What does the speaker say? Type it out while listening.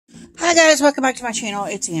guys, welcome back to my channel.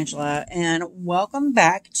 It's Angela, and welcome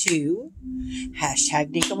back to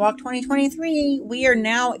hashtag Decan Walk 2023. We are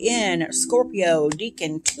now in Scorpio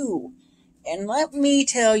Decan 2, and let me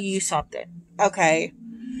tell you something. Okay,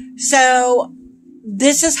 so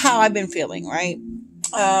this is how I've been feeling, right?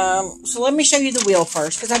 So let me show you the wheel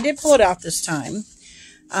first, because I did pull it out this time.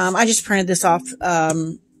 I just printed this off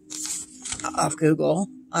Google.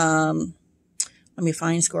 Let me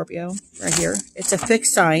find Scorpio right here. It's a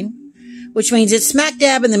fixed sign, which means it's smack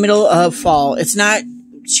dab in the middle of fall. It's not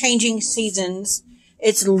changing seasons.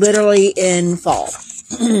 It's literally in fall.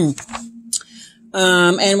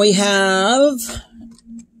 And we have,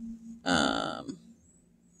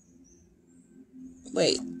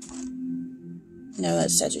 wait, no,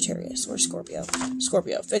 that's Sagittarius. We're Scorpio.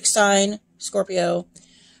 Scorpio, fixed sign, Scorpio,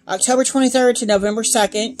 October 23rd to November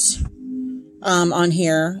 2nd. On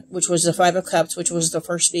here, which was the Five of Cups, which was the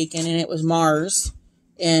first decan, and it was Mars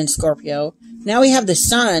in Scorpio. Now we have the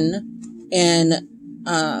Sun in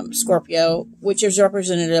Scorpio, which is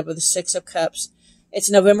representative of the Six of Cups.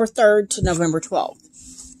 It's November 3rd to November 12th.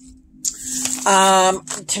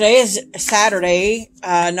 Today is Saturday,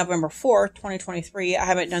 November 4th, 2023. I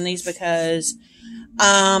haven't done these because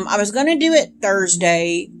I was going to do it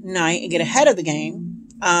Thursday night and get ahead of the game.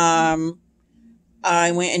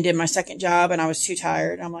 I went and did my second job, and I was too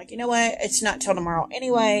tired. I'm like, you know what? It's not till tomorrow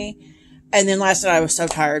anyway. And then last night I was so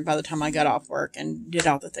tired by the time I got off work and did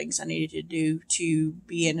all the things I needed to do to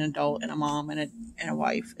be an adult and a mom and a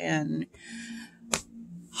wife. And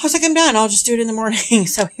I was like, I'm done. I'll just do it in the morning.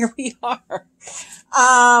 So here we are.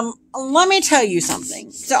 Let me tell you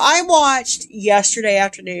something. So I watched yesterday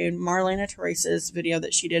afternoon Marlene Theresa's video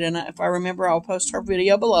that she did. And if I remember, I'll post her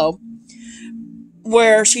video below,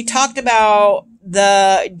 where she talked about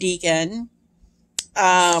the decan,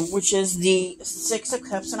 which is the Six of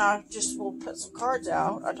Cups, and I just will put some cards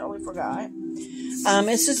out. I totally forgot.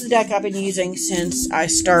 This is the deck I've been using since I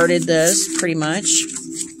started this, pretty much.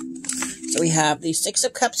 So we have the Six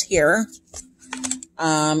of Cups here,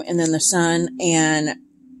 and then the Sun and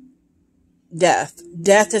Death.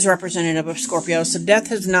 Death is representative of Scorpio, so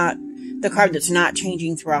Death is not the card that's not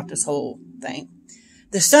changing throughout this whole thing.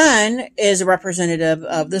 The Sun is a representative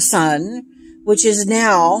of the Sun, which is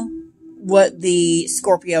now what the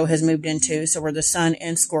Scorpio has moved into. So we're the Sun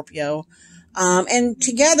and Scorpio. And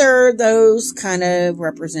together, those kind of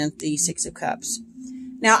represent the Six of Cups.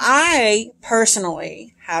 Now, I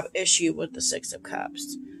personally have issue with the Six of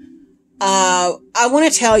Cups. I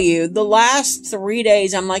want to tell you, the last 3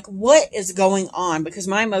 days, I'm like, what is going on? Because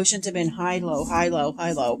my emotions have been high, low, high, low,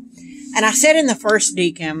 high, low. And I said in the first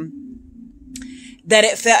decan that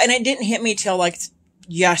it felt, and it didn't hit me till like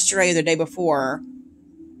yesterday or the day before,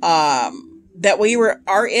 that we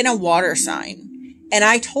are in a water sign. And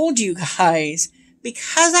I told you guys,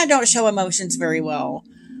 because I don't show emotions very well,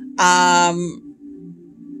 I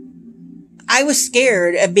was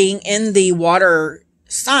scared of being in the water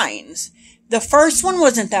signs. The first one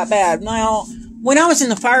wasn't that bad. Now, when I was in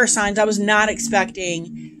the fire signs, I was not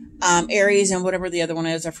expecting, Aries and whatever the other one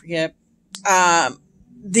is, I forget,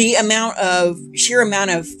 the sheer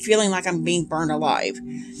amount of feeling like I'm being burned alive.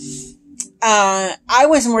 I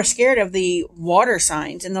was more scared of the water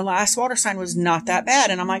signs, and the last water sign was not that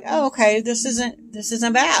bad. And I'm like, oh, okay, this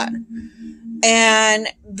isn't bad. And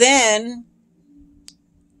then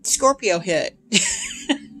Scorpio hit.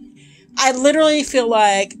 I literally feel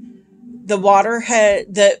like the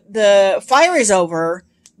the fire is over,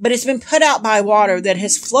 but it's been put out by water that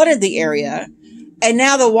has flooded the area. And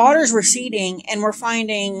now the water's receding, and we're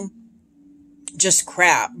finding just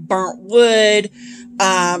crap, burnt wood,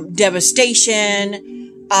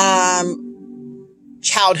 devastation,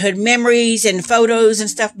 childhood memories and photos and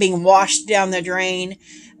stuff being washed down the drain,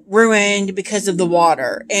 ruined because of the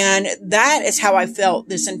water. And that is how I felt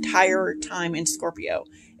this entire time in Scorpio.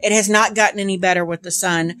 It has not gotten any better with the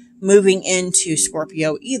Sun moving into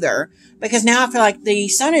Scorpio either, because now I feel like the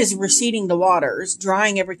Sun is receding the waters,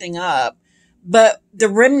 drying everything up. But the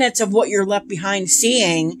remnants of what you're left behind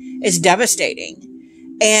seeing is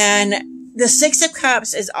devastating. And the Six of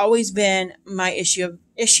Cups has always been my issue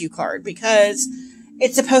card, because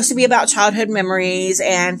it's supposed to be about childhood memories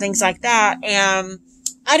and things like that. And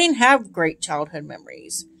I didn't have great childhood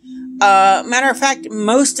memories. Matter of fact,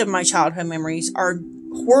 most of my childhood memories are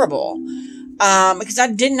horrible, because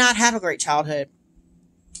I did not have a great childhood.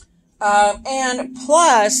 And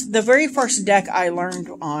plus, the very first deck I learned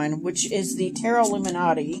on, which is the Tarot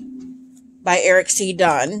Illuminati by Eric C.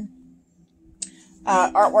 Dunn,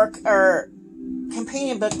 artwork or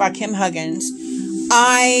companion book by Kim Huggins,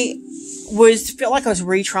 I feel like I was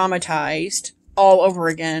re-traumatized all over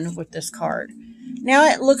again with this card. Now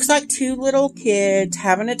it looks like two little kids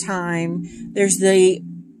having a time. There's the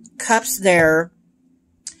cups there.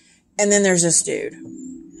 And then there's this dude.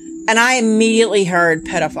 And I immediately heard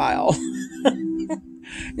pedophile.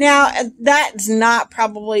 Now, that's not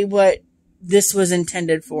probably what this was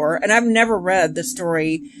intended for. And I've never read the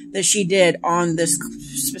story that she did on this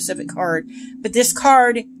specific card. But this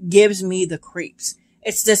card gives me the creeps.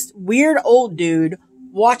 It's this weird old dude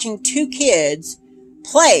watching two kids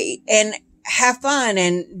play and have fun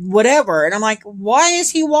and whatever. And I'm like, why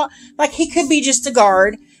is he like, he could be just a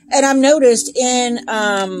guard. And I've noticed in,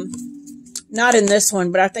 not in this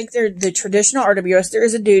one, but I think they're the traditional RWS. There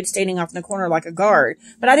is a dude standing off in the corner like a guard,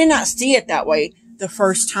 but I did not see it that way the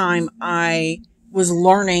first time I was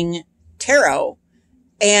learning tarot,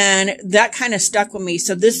 and that kind of stuck with me.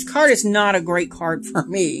 So this card is not a great card for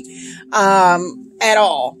me, at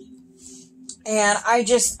all. And I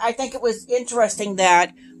think it was interesting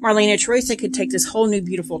that Marlene Theresa could take this whole new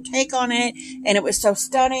beautiful take on it, and it was so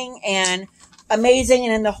stunning and amazing.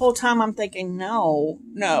 And then the whole time I'm thinking, no.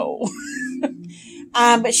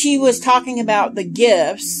 But she was talking about the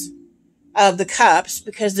gifts of the cups,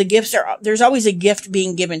 because the gifts there's always a gift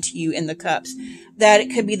being given to you in the cups. That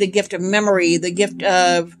it could be the gift of memory, the gift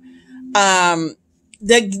of,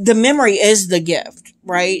 the memory is the gift,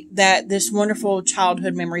 right? That this wonderful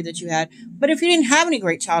childhood memory that you had. But if you didn't have any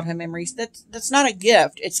great childhood memories, that's not a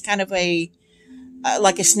gift. It's kind of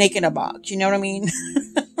like a snake in a box. You know what I mean?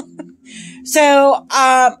 So,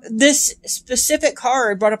 this specific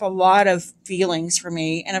card brought up a lot of feelings for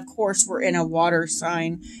me. And of course, we're in a water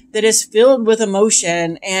sign that is filled with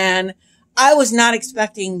emotion. And I was not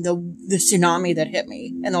expecting the tsunami that hit me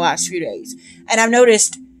in the last few days. And I've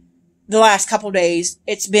noticed the last couple of days,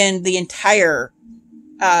 it's been the entire,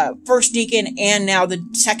 first decan and now the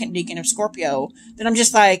second decan of Scorpio, that I'm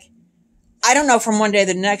just like, I don't know from one day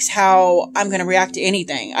to the next how I'm going to react to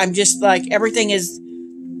anything. I'm just like, everything is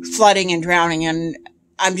flooding and drowning, and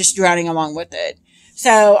I'm just drowning along with it.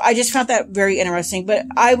 So I just found that very interesting. But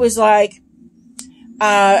I was like,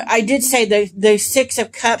 I did say the Six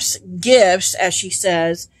of Cups gifts, as she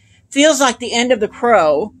says, feels like the end of The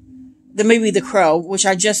Crow, the movie The Crow, which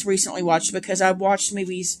I just recently watched, because I've watched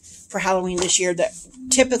movies for Halloween this year that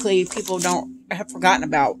typically people don't have forgotten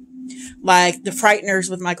about, like The Frighteners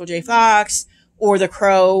with Michael J. Fox, or The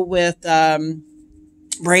Crow with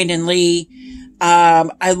Brandon Lee.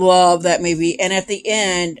 I love that movie. And at the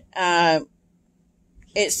end,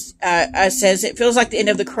 it says it feels like the end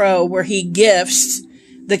of The Crow, where he gifts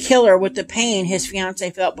the killer with the pain his fiance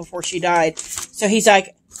felt before she died. So he's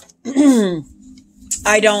like, you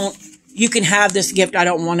can have this gift. I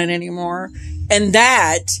don't want it anymore. And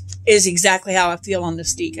that is exactly how I feel on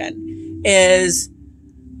this decan, is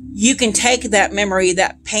you can take that memory,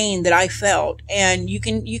 that pain that I felt, and you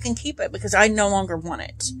can keep it, because I no longer want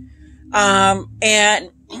it.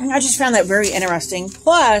 And I just found that very interesting.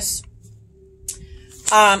 Plus,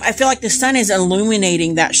 I feel like the sun is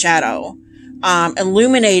illuminating that shadow,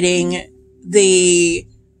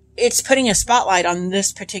 it's putting a spotlight on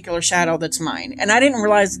this particular shadow that's mine. And I didn't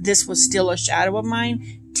realize this was still a shadow of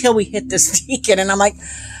mine till we hit this decan. And I'm like,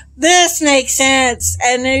 this makes sense.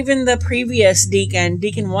 And even the previous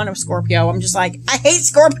decan 1 of Scorpio, I'm just like, I hate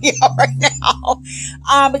Scorpio right now.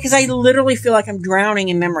 Because I literally feel like I'm drowning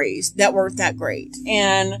in memories that weren't that great.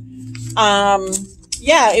 And,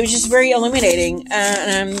 yeah, it was just very illuminating.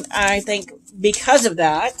 And I think because of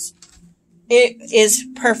that, it is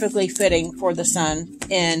perfectly fitting for the sun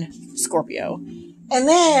in Scorpio. And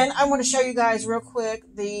then I want to show you guys real quick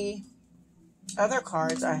the other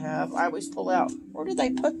cards I have. I always pull out. Where did they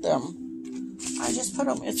put them? I just put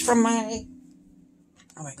them. It's from my,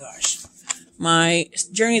 oh my gosh, my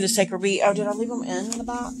Journey of the Sacred Bee. Oh, did I leave them in the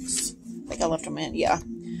box? I think I left them in. Yeah.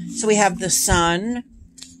 So we have the sun,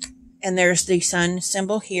 and there's the sun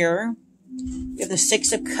symbol here. We have the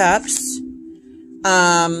Six of Cups.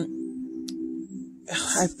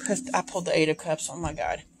 I pulled the Eight of Cups. Oh my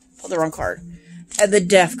God. Pulled the wrong card. The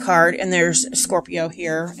Death card, and there's Scorpio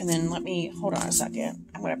here. And then hold on a second.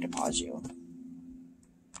 I'm going to have to pause you.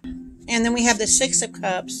 And then we have the Six of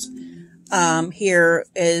Cups. Here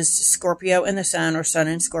is Scorpio and the sun, or sun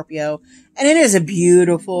and Scorpio. And it is a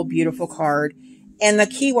beautiful, beautiful card. And the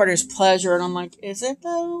keyword is pleasure. And I'm like, is it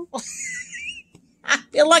though? I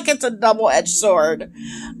feel like it's a double-edged sword.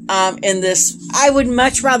 In this, I would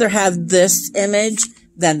much rather have this image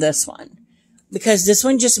than this one, because this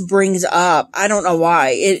one just brings up, I don't know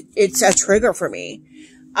why, it's a trigger for me.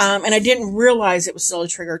 And I didn't realize it was still a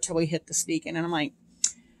trigger till we hit the decan. And I'm like,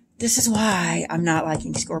 this is why I'm not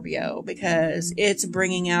liking Scorpio, because it's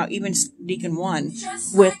bringing out even decan 1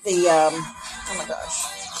 with the, oh my gosh.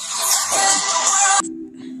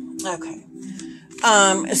 Okay.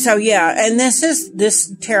 So yeah, and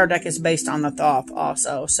this tarot deck is based on the Thoth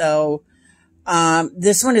also. So,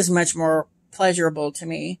 this one is much more pleasurable to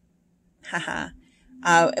me. Haha.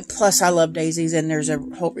 Plus I love daisies, and there's a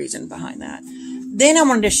whole reason behind that. Then I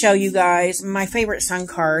wanted to show you guys my favorite sun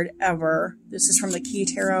card ever. This is from the Key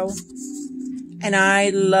Tarot. And I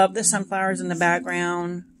love the sunflowers in the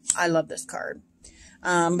background. I love this card.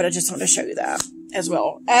 But I just wanted to show you that as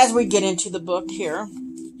well. As we get into the book here.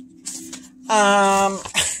 I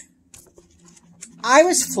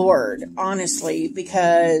was floored, honestly,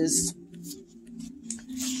 because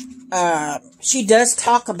she does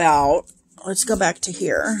talk about, let's go back to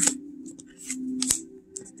here.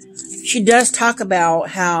 She does talk about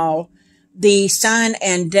how the sun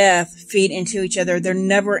and death feed into each other. They're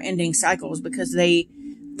never-ending cycles because they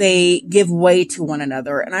give way to one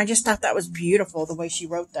another. And I just thought that was beautiful, the way she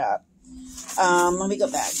wrote that. Let me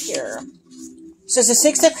go back here. It says, the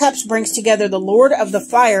Six of Cups brings together the Lord of the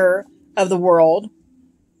Fire of the world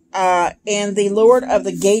and the Lord of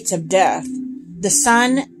the Gates of Death, the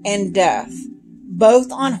sun and death,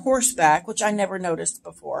 both on horseback, which I never noticed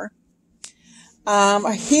before.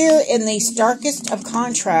 Here in the starkest of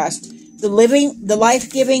contrast, the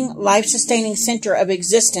life-giving, life-sustaining center of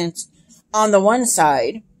existence on the one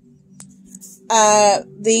side,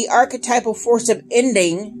 the archetypal force of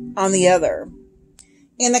ending on the other.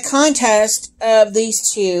 In the contest of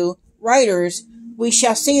these two writers, we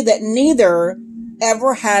shall see that neither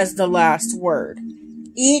ever has the last word.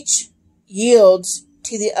 Each yields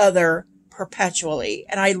to the other perpetually.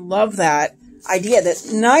 And I love that idea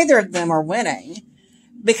that neither of them are winning,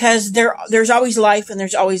 because there's always life and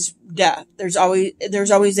there's always death. There's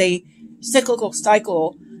always a cyclical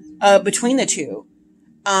cycle between the two.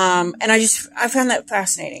 And I found that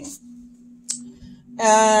fascinating.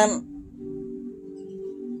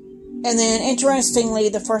 And then, interestingly,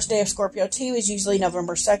 the first day of Scorpio 2 is usually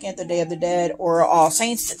November 2nd, the Day of the Dead, or All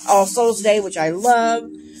Souls Day, which I love.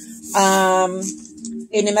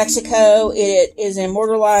 In New Mexico, it is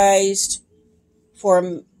immortalized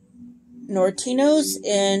for Nortinos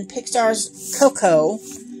in Pixar's Coco.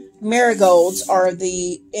 Marigolds are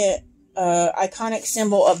the iconic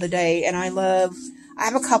symbol of the day, and I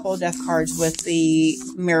have a couple of death cards with the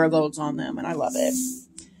marigolds on them, and I love it.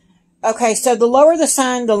 Okay, so the lower the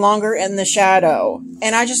sun, the longer in the shadow.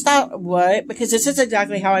 And I just thought, what? Because this is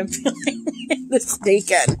exactly how I'm feeling this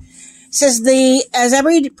Decan. It says, as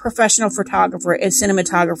every professional photographer and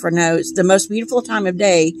cinematographer knows, the most beautiful time of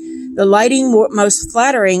day, the lighting most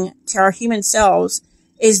flattering to our human selves,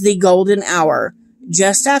 is the golden hour,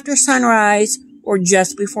 just after sunrise or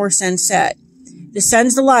just before sunset. The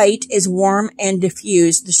sun's light is warm and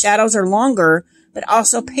diffused. The shadows are longer, but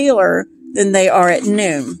also paler than they are at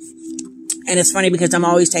noon. And it's funny because I'm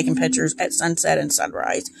always taking pictures at sunset and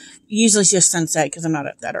sunrise. Usually it's just sunset because I'm not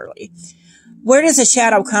up that early. Where does the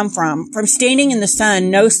shadow come from? From standing in the sun,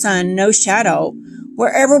 no shadow.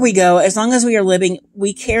 Wherever we go, as long as we are living,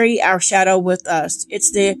 we carry our shadow with us.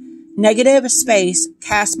 It's the negative space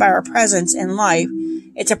cast by our presence in life.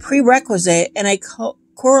 It's a prerequisite and a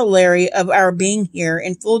corollary of our being here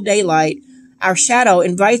in full daylight. Our shadow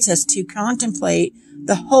invites us to contemplate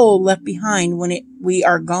the hole left behind when we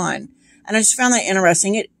are gone. And I just found that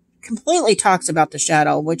interesting. It completely talks about the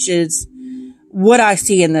shadow, which is what I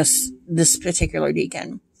see in this particular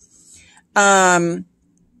Decan.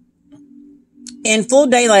 In full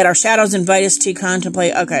daylight, our shadows invite us to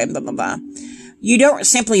contemplate, okay, blah, blah, blah. You don't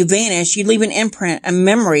simply vanish. You leave an imprint, a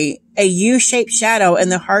memory, a U-shaped shadow in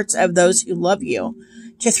the hearts of those who love you.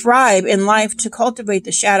 To thrive in life, to cultivate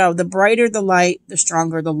the shadow, the brighter the light, the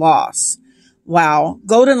stronger the loss. Wow.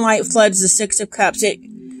 Golden light floods the Six of Cups. It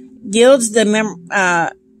gilds the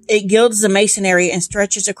masonry and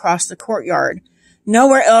stretches across the courtyard.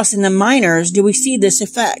 Nowhere else in the minors do we see this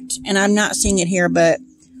effect. And I'm not seeing it here, but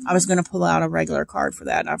I was going to pull out a regular card for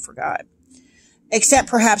that, and I forgot. Except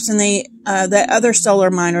perhaps in the other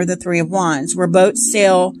solar minor, the Three of Wands, where boats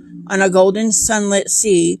sail on a golden sunlit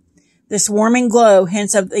sea. This warming glow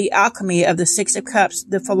hints of the alchemy of the Six of Cups,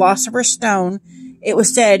 the philosopher's stone, it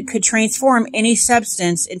was said, could transform any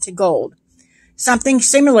substance into gold. Something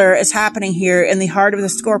similar is happening here in the heart of the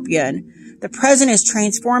Scorpion. The present is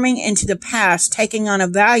transforming into the past, taking on a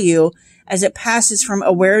value as it passes from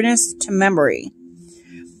awareness to memory.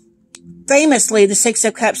 Famously, the Six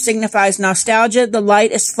of Cups signifies nostalgia. The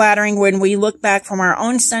light is flattering when we look back from our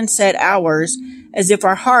own sunset hours, as if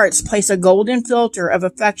our hearts place a golden filter of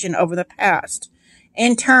affection over the past.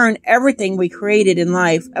 In turn, everything we created in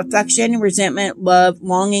life, affection, resentment, love,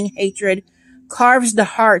 longing, hatred, carves the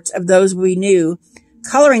hearts of those we knew,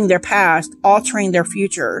 coloring their past, altering their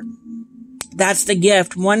future. That's the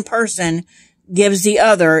gift one person gives the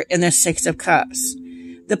other in the Six of Cups.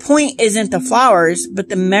 The point isn't the flowers, but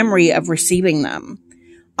the memory of receiving them.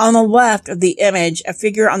 On the left of the image, a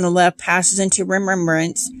figure on the left passes into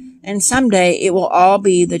remembrance, and someday it will all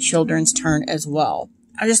be the children's turn as well.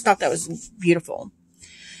 I just thought that was beautiful.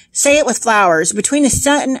 Say it with flowers. Between the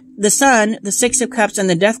sun, the Six of Cups, and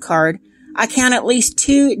the Death card, I count at least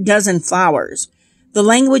 24 flowers. The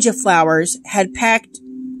language of flowers had peaked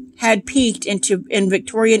in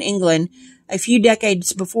Victorian England a few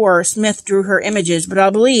decades before Smith drew her images, but I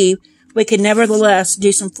believe we could nevertheless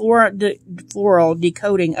do some floral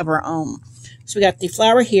decoding of our own. So we got the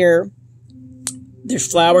flower here,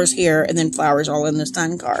 there's flowers here, and then flowers all in the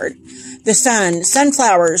sun card. The sun,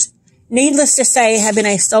 sunflowers, needless to say, have been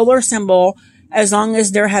a solar symbol as long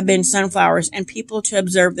as there have been sunflowers and people to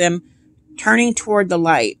observe them turning toward the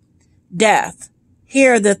light. Death.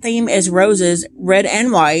 Here the theme is roses, red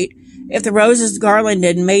and white. If the roses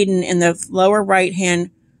garlanded maiden in the lower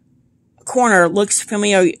right-hand corner looks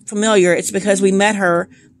familiar, it's because we met her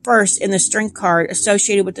first in the strength card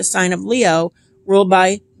associated with the sign of Leo, ruled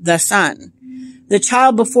by the sun. The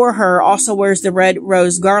child before her also wears the red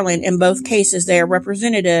rose garland. In both cases, they are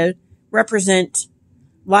represent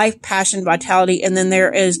life, passion, vitality. And then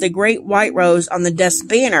there is the great white rose on the death's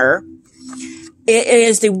banner. It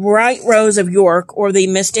is the white rose of York, or the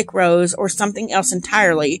mystic rose, or something else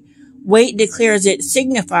entirely. Waite declares it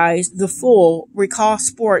signifies the fool. Recall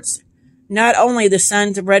sports not only the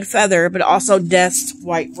sun's red feather, but also death's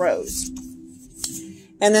white rose.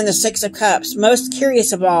 And then the Six of Cups. Most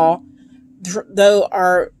curious of all, though,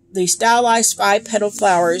 are the stylized 5-petal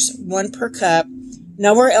flowers, one per cup.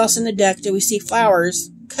 Nowhere else in the deck do we see flowers,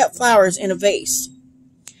 cut flowers in a vase.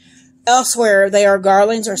 Elsewhere, they are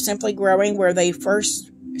garlands or simply growing where they first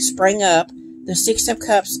sprang up. The Six of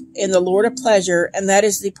Cups in the Lord of Pleasure, and that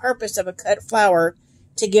is the purpose of a cut flower,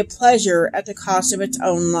 to give pleasure at the cost of its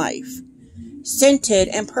own life. Scented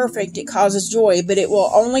and perfect, it causes joy, but it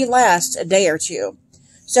will only last a day or two.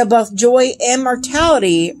 So both joy and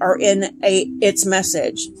mortality are in its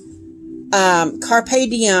message. Carpe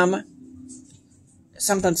diem,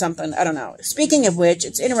 something, I don't know. Speaking of which,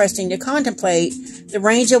 it's interesting to contemplate the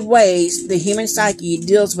range of ways the human psyche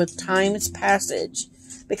deals with time's passage.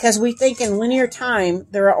 Because we think in linear time,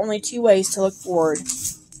 there are only 2 ways to look forward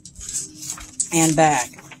and back.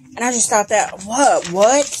 And I just thought that,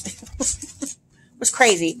 what? was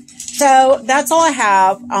crazy. So that's all I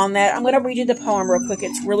have on that. I'm going to read you the poem real quick.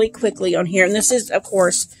 It's really quickly on here. And this is, of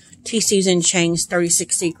course, T. Susan Chang's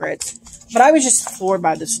 36 Secrets. But I was just floored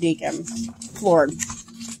by this deacon. Floored.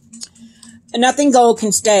 Nothing Gold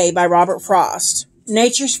Can Stay by Robert Frost.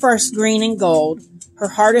 Nature's first green and gold, her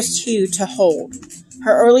hardest hue to hold.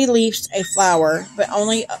 Her early leaves a flower, but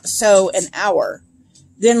only so an hour.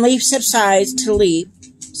 Then leaf subsides to leaf,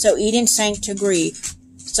 so Eden sank to grief.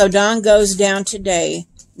 So dawn goes down to day,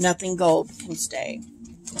 nothing gold can stay.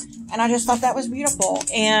 And I just thought that was beautiful.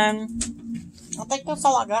 And I think that's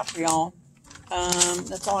all I got for y'all.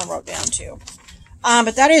 That's all I wrote down too.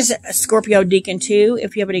 But that is Scorpio Decan 2.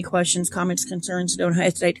 If you have any questions, comments, concerns, don't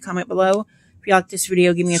hesitate to comment below. If you like this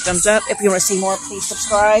video, give me a thumbs up. If you want to see more, please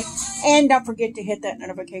subscribe. And don't forget to hit that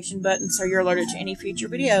notification button so you're alerted to any future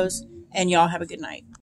videos. And y'all have a good night.